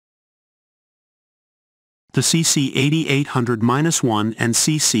The CC8800-1 and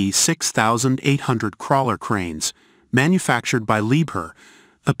CC6800 crawler cranes, manufactured by Liebherr,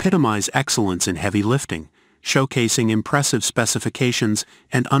 epitomize excellence in heavy lifting, showcasing impressive specifications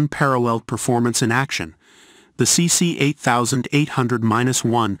and unparalleled performance in action. The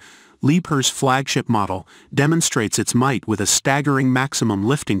CC8800-1, Liebherr's flagship model, demonstrates its might with a staggering maximum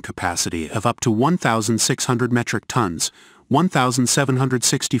lifting capacity of up to 1,600 metric tons,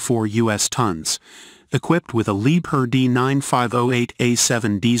 1,764 US tons. Equipped with a Liebherr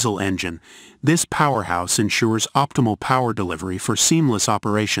D9508A7 diesel engine, this powerhouse ensures optimal power delivery for seamless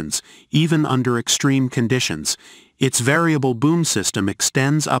operations, even under extreme conditions. Its variable boom system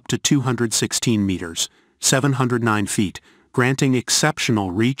extends up to 216 meters, 709 feet, granting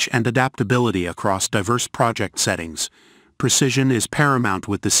exceptional reach and adaptability across diverse project settings. Precision is paramount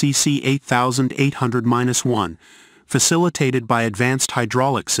with the CC8800-1, facilitated by advanced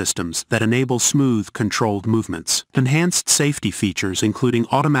hydraulic systems that enable smooth, controlled movements. Enhanced safety features including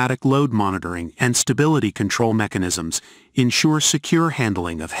automatic load monitoring and stability control mechanisms ensure secure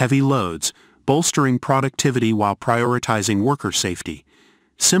handling of heavy loads, bolstering productivity while prioritizing worker safety.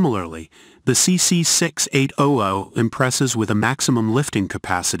 Similarly, the CC6800 impresses with a maximum lifting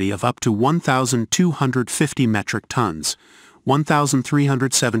capacity of up to 1,250 metric tons,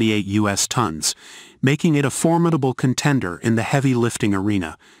 1,378 US tons, making it a formidable contender in the heavy lifting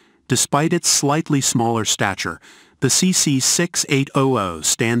arena. Despite its slightly smaller stature, the CC6800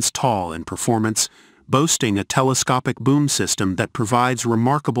 stands tall in performance, boasting a telescopic boom system that provides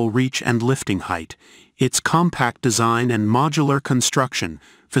remarkable reach and lifting height. Its compact design and modular construction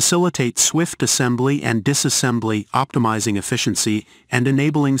facilitate swift assembly and disassembly, optimizing efficiency and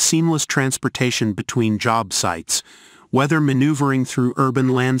enabling seamless transportation between job sites. Whether maneuvering through urban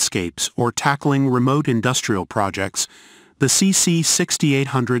landscapes or tackling remote industrial projects, the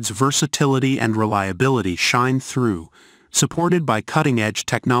CC6800's versatility and reliability shine through, supported by cutting-edge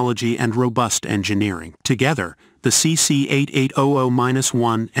technology and robust engineering. Together, the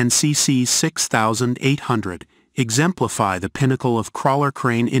CC8800-1 and CC6800 exemplify the pinnacle of crawler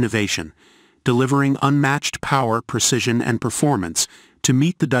crane innovation, delivering unmatched power, precision, and performance to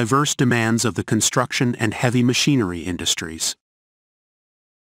meet the diverse demands of the construction and heavy machinery industries.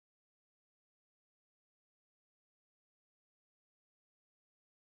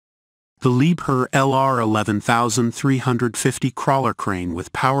 The Liebherr LR11350 crawler crane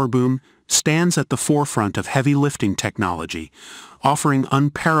with power boom stands at the forefront of heavy lifting technology, offering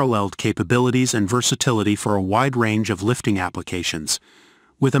unparalleled capabilities and versatility for a wide range of lifting applications.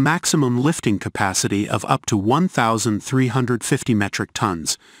 With a maximum lifting capacity of up to 1,350 metric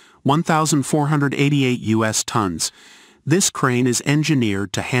tons, 1,488 US tons, this crane is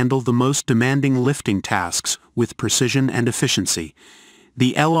engineered to handle the most demanding lifting tasks with precision and efficiency.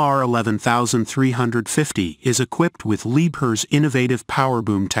 The LR11350 is equipped with Liebherr's innovative power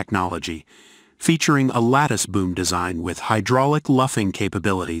boom technology, featuring a lattice boom design with hydraulic luffing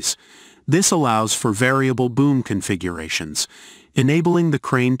capabilities. This allows for variable boom configurations, enabling the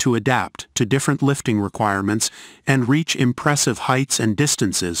crane to adapt to different lifting requirements and reach impressive heights and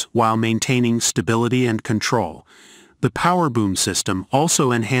distances while maintaining stability and control. The power boom system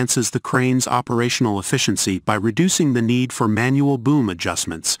also enhances the crane's operational efficiency by reducing the need for manual boom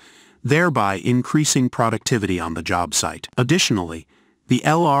adjustments, thereby increasing productivity on the job site. Additionally, the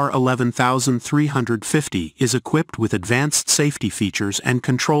LR11350 is equipped with advanced safety features and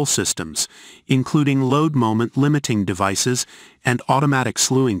control systems, including load moment limiting devices and automatic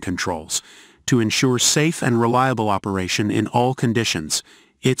slewing controls, to ensure safe and reliable operation in all conditions.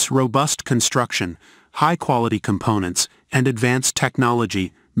 Its robust construction, high-quality components, and advanced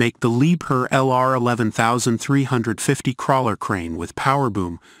technology make the Liebherr LR11350 crawler crane with power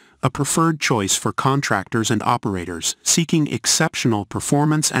boom a preferred choice for contractors and operators seeking exceptional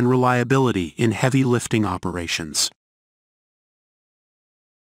performance and reliability in heavy lifting operations.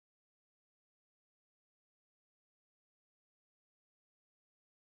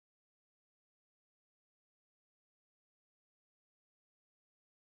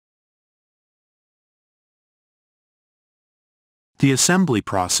 The assembly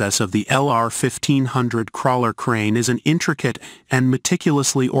process of the LR1500 crawler crane is an intricate and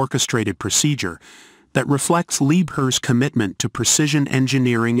meticulously orchestrated procedure that reflects Liebherr's commitment to precision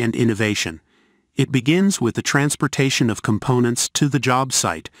engineering and innovation. It begins with the transportation of components to the job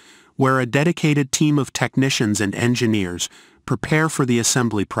site, where a dedicated team of technicians and engineers prepare for the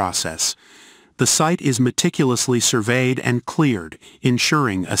assembly process. The site is meticulously surveyed and cleared,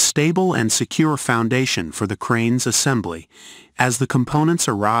 ensuring a stable and secure foundation for the crane's assembly. As the components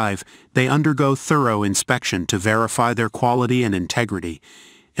arrive, they undergo thorough inspection to verify their quality and integrity,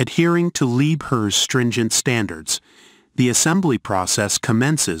 Adhering to Liebherr's stringent standards, the assembly process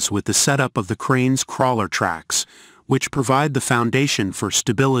commences with the setup of the crane's crawler tracks, which provide the foundation for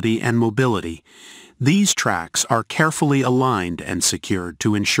stability and mobility. These tracks are carefully aligned and secured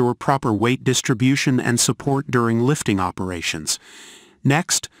to ensure proper weight distribution and support during lifting operations.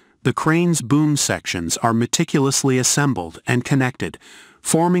 Next, the crane's boom sections are meticulously assembled and connected,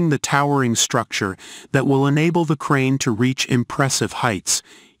 forming the towering structure that will enable the crane to reach impressive heights.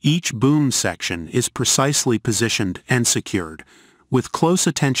 Each boom section is precisely positioned and secured, with close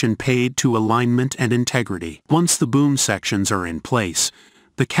attention paid to alignment and integrity. Once the boom sections are in place,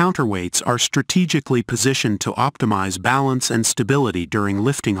 the counterweights are strategically positioned to optimize balance and stability during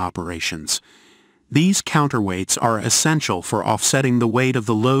lifting operations. These counterweights are essential for offsetting the weight of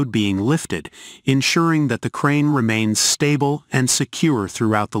the load being lifted, ensuring that the crane remains stable and secure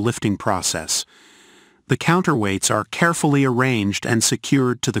throughout the lifting process. The counterweights are carefully arranged and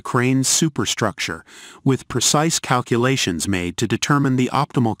secured to the crane's superstructure, with precise calculations made to determine the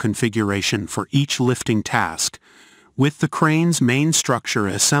optimal configuration for each lifting task. With the crane's main structure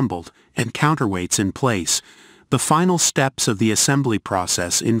assembled and counterweights in place, the final steps of the assembly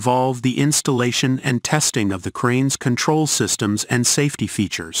process involve the installation and testing of the crane's control systems and safety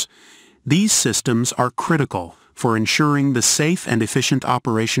features. These systems are critical for ensuring the safe and efficient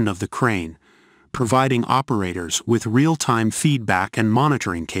operation of the crane, providing operators with real-time feedback and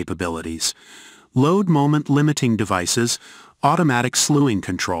monitoring capabilities. Load moment limiting devices, automatic slewing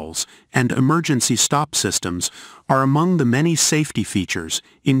controls, and emergency stop systems are among the many safety features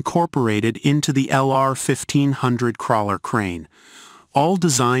incorporated into the LR1500 crawler crane, all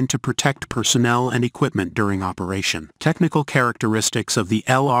designed to protect personnel and equipment during operation. Technical characteristics of the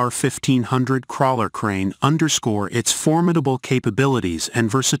LR1500 crawler crane underscore its formidable capabilities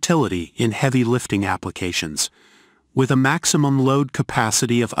and versatility in heavy lifting applications. With a maximum load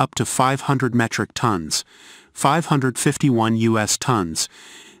capacity of up to 500 metric tons, 551 U.S. tons,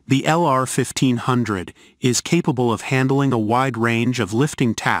 the LR1500 is capable of handling a wide range of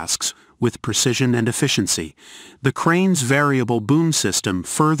lifting tasks with precision and efficiency. The crane's variable boom system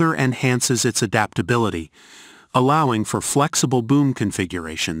further enhances its adaptability, allowing for flexible boom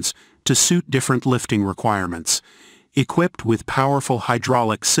configurations to suit different lifting requirements. Equipped with powerful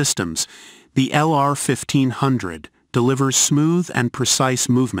hydraulic systems, the LR1500 delivers smooth and precise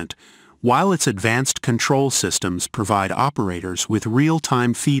movement, while its advanced control systems provide operators with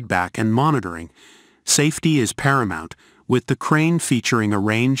real-time feedback and monitoring. Safety is paramount, with the crane featuring a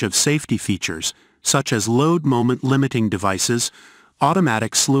range of safety features such as load moment limiting devices,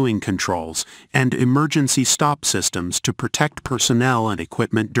 automatic slewing controls, and emergency stop systems to protect personnel and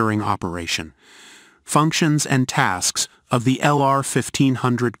equipment during operation. Functions and tasks of the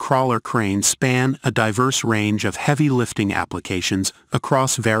LR1500 crawler crane span a diverse range of heavy lifting applications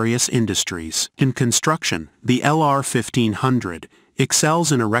across various industries. In construction, the LR1500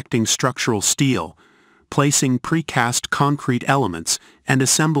 excels in erecting structural steel, placing precast concrete elements, and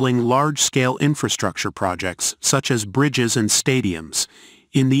assembling large-scale infrastructure projects such as bridges and stadiums.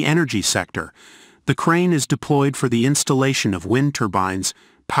 In the energy sector, the crane is deployed for the installation of wind turbines,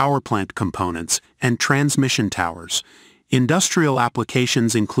 power plant components, and transmission towers. Industrial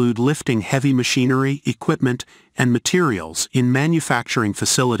applications include lifting heavy machinery, equipment, and materials in manufacturing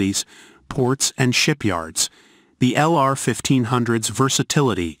facilities, ports, and shipyards. The LR1500's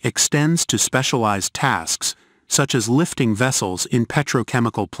versatility extends to specialized tasks, such as lifting vessels in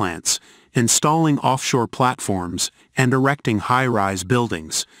petrochemical plants, installing offshore platforms, and erecting high-rise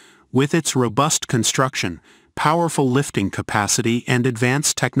buildings. With its robust construction, powerful lifting capacity, and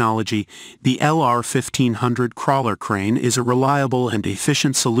advanced technology, the LR1500 crawler crane is a reliable and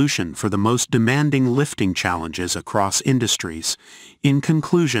efficient solution for the most demanding lifting challenges across industries. In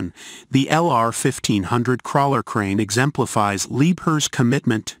conclusion, the LR1500 crawler crane exemplifies Liebherr's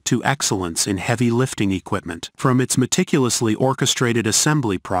commitment to excellence in heavy lifting equipment. From its meticulously orchestrated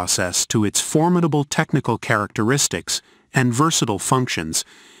assembly process to its formidable technical characteristics and versatile functions,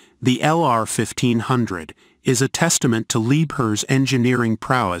 the LR1500 is a testament to Liebherr's engineering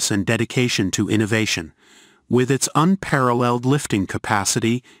prowess and dedication to innovation. With its unparalleled lifting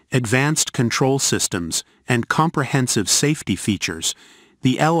capacity, advanced control systems, and comprehensive safety features,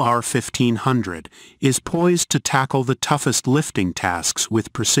 the LR1500 is poised to tackle the toughest lifting tasks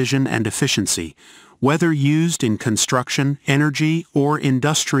with precision and efficiency. Whether used in construction, energy, or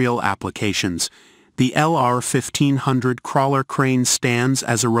industrial applications, the LR1500 crawler crane stands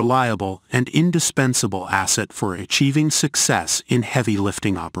as a reliable and indispensable asset for achieving success in heavy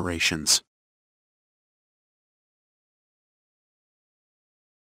lifting operations.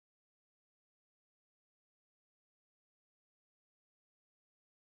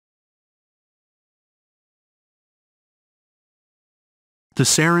 The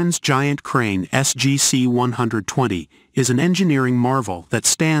Sarens giant crane SGC-120 is an engineering marvel that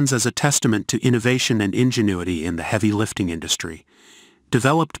stands as a testament to innovation and ingenuity in the heavy lifting industry.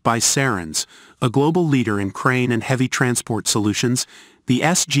 Developed by Sarens, a global leader in crane and heavy transport solutions, the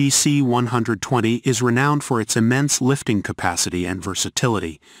SGC-120 is renowned for its immense lifting capacity and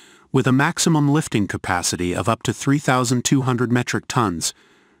versatility. With a maximum lifting capacity of up to 3,200 metric tons,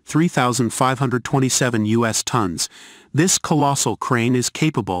 3,527 U.S. tons, this colossal crane is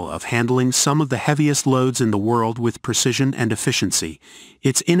capable of handling some of the heaviest loads in the world with precision and efficiency.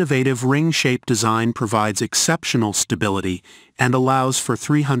 Its innovative ring-shaped design provides exceptional stability and allows for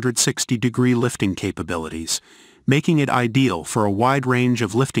 360-degree lifting capabilities, making it ideal for a wide range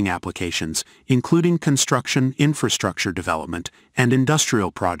of lifting applications, including construction, infrastructure development, and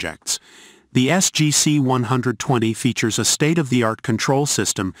industrial projects. The SGC-120 features a state-of-the-art control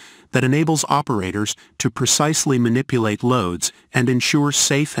system that enables operators to precisely manipulate loads and ensure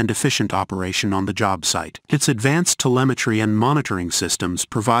safe and efficient operation on the job site. Its advanced telemetry and monitoring systems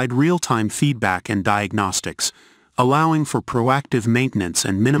provide real-time feedback and diagnostics, allowing for proactive maintenance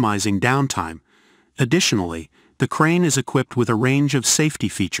and minimizing downtime. Additionally, the crane is equipped with a range of safety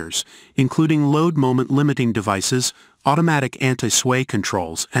features, including load moment limiting devices, automatic anti-sway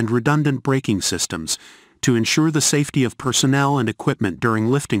controls, and redundant braking systems, to ensure the safety of personnel and equipment during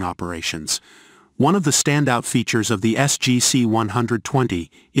lifting operations. One of the standout features of the SGC-120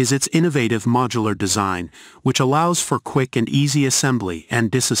 is its innovative modular design, which allows for quick and easy assembly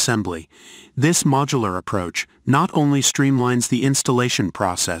and disassembly. This modular approach not only streamlines the installation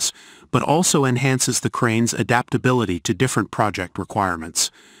process, but also enhances the crane's adaptability to different project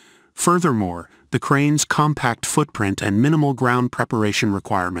requirements. Furthermore, the crane's compact footprint and minimal ground preparation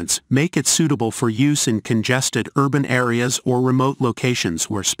requirements make it suitable for use in congested urban areas or remote locations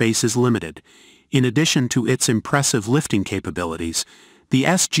where space is limited. In addition to its impressive lifting capabilities, the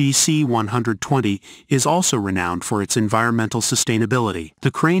SGC-120 is also renowned for its environmental sustainability.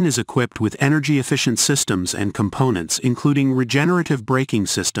 The crane is equipped with energy-efficient systems and components, including regenerative braking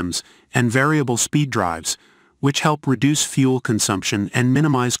systems and variable speed drives, which help reduce fuel consumption and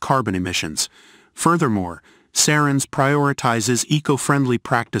minimize carbon emissions. Furthermore, Sarens prioritizes eco-friendly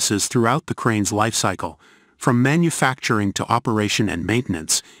practices throughout the crane's lifecycle, from manufacturing to operation and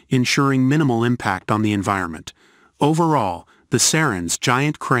maintenance, ensuring minimal impact on the environment. Overall, the Sarens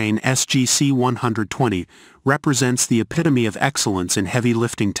giant crane SGC-120 represents the epitome of excellence in heavy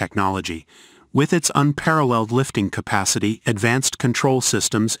lifting technology. With its unparalleled lifting capacity, advanced control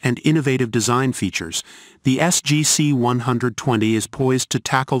systems, and innovative design features, the SGC-120 is poised to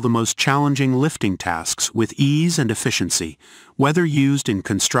tackle the most challenging lifting tasks with ease and efficiency, whether used in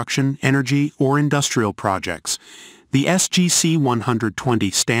construction, energy, or industrial projects. The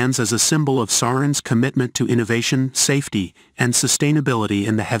SGC-120 stands as a symbol of Sarens' commitment to innovation, safety, and sustainability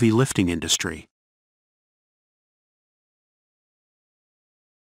in the heavy lifting industry.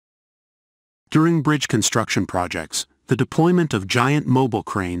 During bridge construction projects, the deployment of giant mobile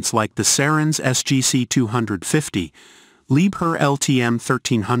cranes like the Sarens SGC-250, Liebherr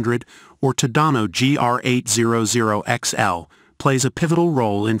LTM-1300, or Tadano GR800XL plays a pivotal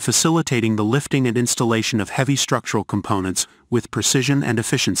role in facilitating the lifting and installation of heavy structural components with precision and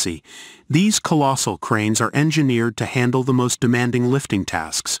efficiency. These colossal cranes are engineered to handle the most demanding lifting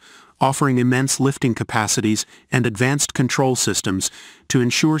tasks, offering immense lifting capacities and advanced control systems to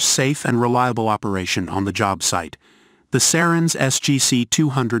ensure safe and reliable operation on the job site. The Sarens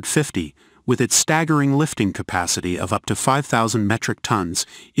SGC-250, with its staggering lifting capacity of up to 5,000 metric tons,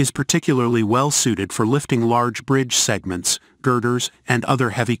 is particularly well suited for lifting large bridge segments, girders, and other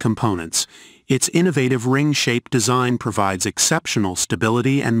heavy components. Its innovative ring-shaped design provides exceptional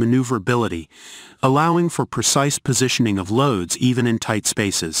stability and maneuverability, allowing for precise positioning of loads even in tight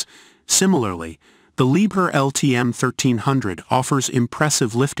spaces. Similarly, the Liebherr LTM-1300 offers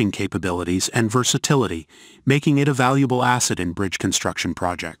impressive lifting capabilities and versatility, making it a valuable asset in bridge construction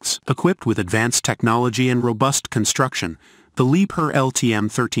projects. Equipped with advanced technology and robust construction, the Liebherr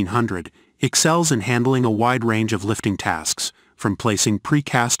LTM-1300 excels in handling a wide range of lifting tasks, from placing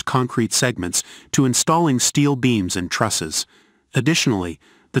precast concrete segments to installing steel beams and trusses. Additionally,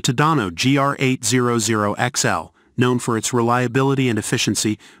 the Tadano GR800XL, known for its reliability and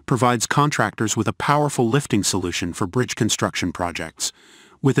efficiency, provides contractors with a powerful lifting solution for bridge construction projects.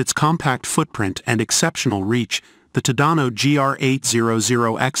 With its compact footprint and exceptional reach, the Tadano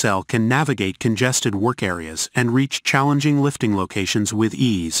GR800XL can navigate congested work areas and reach challenging lifting locations with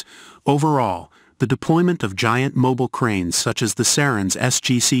ease. Overall, the deployment of giant mobile cranes such as the Sarens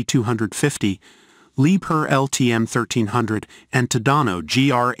SGC-250, Liebherr LTM 1300 and Tadano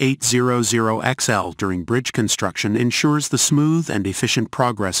GR800XL during bridge construction ensures the smooth and efficient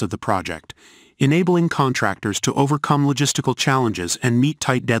progress of the project, enabling contractors to overcome logistical challenges and meet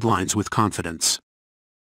tight deadlines with confidence.